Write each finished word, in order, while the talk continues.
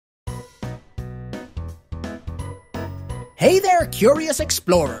Hey there, curious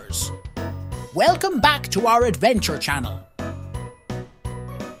explorers! Welcome back to our adventure channel.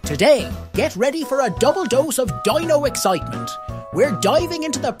 Today, get ready for a double dose of dino excitement. We're diving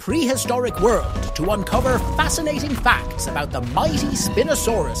into the prehistoric world to uncover fascinating facts about the mighty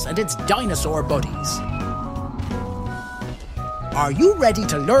Spinosaurus and its dinosaur buddies. Are you ready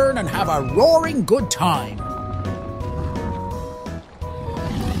to learn and have a roaring good time?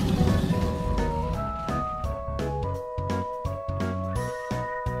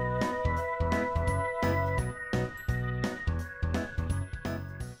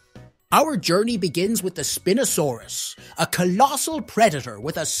 Our journey begins with the Spinosaurus, a colossal predator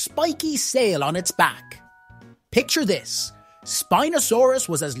with a spiky sail on its back. Picture this. Spinosaurus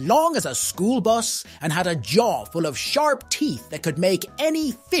was as long as a school bus and had a jaw full of sharp teeth that could make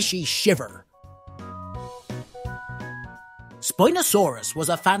any fishy shiver. Spinosaurus was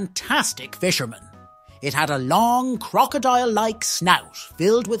a fantastic fisherman. It had a long, crocodile-like snout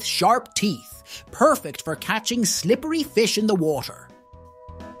filled with sharp teeth, perfect for catching slippery fish in the water.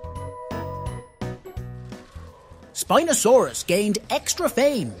 Spinosaurus gained extra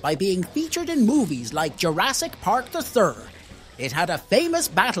fame by being featured in movies like Jurassic Park III. It had a famous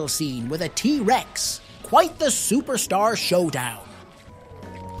battle scene with a T-Rex, quite the superstar showdown.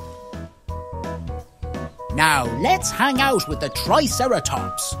 Now let's hang out with the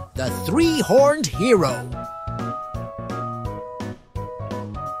Triceratops, the three-horned hero.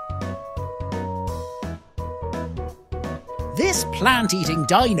 This plant-eating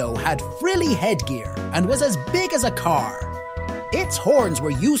dino had frilly headgear and was as big as a car. Its horns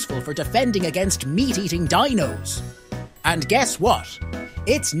were useful for defending against meat-eating dinos. And guess what?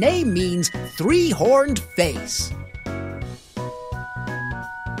 Its name means three-horned face.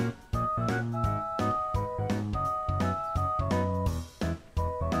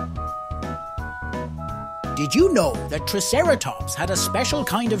 Did you know that Triceratops had a special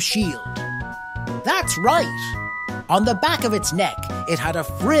kind of shield? That's right! On the back of its neck, it had a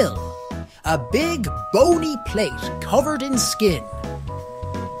frill, a big, bony plate covered in skin.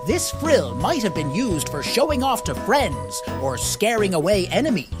 This frill might have been used for showing off to friends or scaring away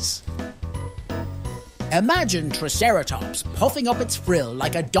enemies. Imagine Triceratops puffing up its frill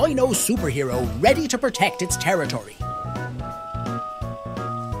like a dino superhero ready to protect its territory.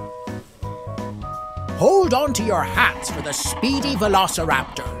 Hold on to your hats for the speedy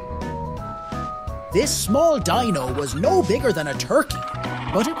Velociraptor. This small dino was no bigger than a turkey,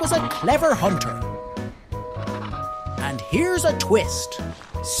 but it was a clever hunter. And here's a twist.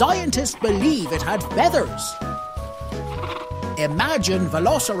 Scientists believe it had feathers. Imagine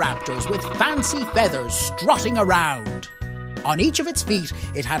velociraptors with fancy feathers strutting around. On each of its feet,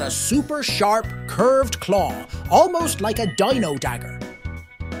 it had a super sharp, curved claw, almost like a dino dagger.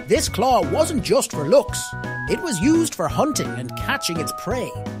 This claw wasn't just for looks. It was used for hunting and catching its prey.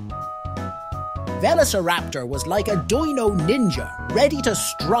 Velociraptor was like a dino ninja, ready to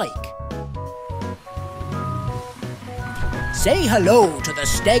strike. Say hello to the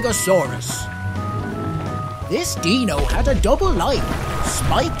Stegosaurus. This dino had a double life,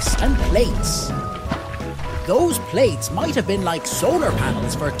 spikes and plates. Those plates might have been like solar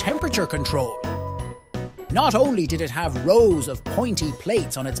panels for temperature control. Not only did it have rows of pointy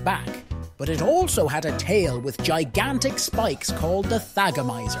plates on its back, but it also had a tail with gigantic spikes called the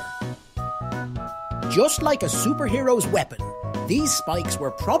thagomizer. Just like a superhero's weapon, these spikes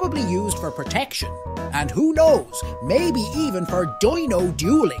were probably used for protection, and who knows, maybe even for dino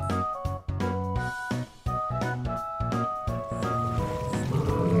dueling.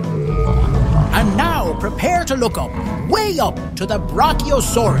 And now prepare to look up, way up, to the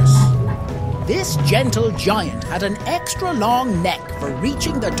Brachiosaurus. This gentle giant had an extra long neck for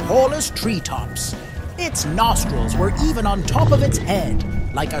reaching the tallest treetops. Its nostrils were even on top of its head,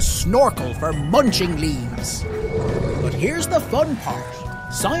 like a snorkel for munching leaves. But here's the fun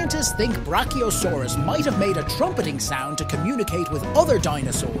part. Scientists think Brachiosaurus might have made a trumpeting sound to communicate with other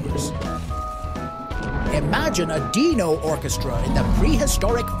dinosaurs. Imagine a dino orchestra in the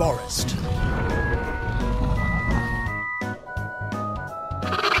prehistoric forest.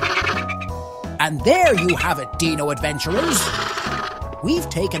 And there you have it, dino adventurers. We've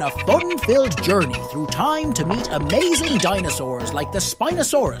taken a fun-filled journey through time to meet amazing dinosaurs like the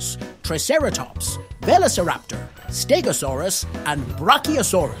Spinosaurus, Triceratops, Velociraptor, Stegosaurus, and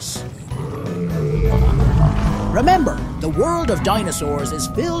Brachiosaurus. Remember, the world of dinosaurs is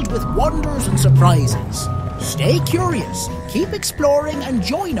filled with wonders and surprises. Stay curious, keep exploring, and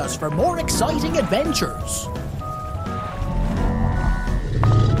join us for more exciting adventures.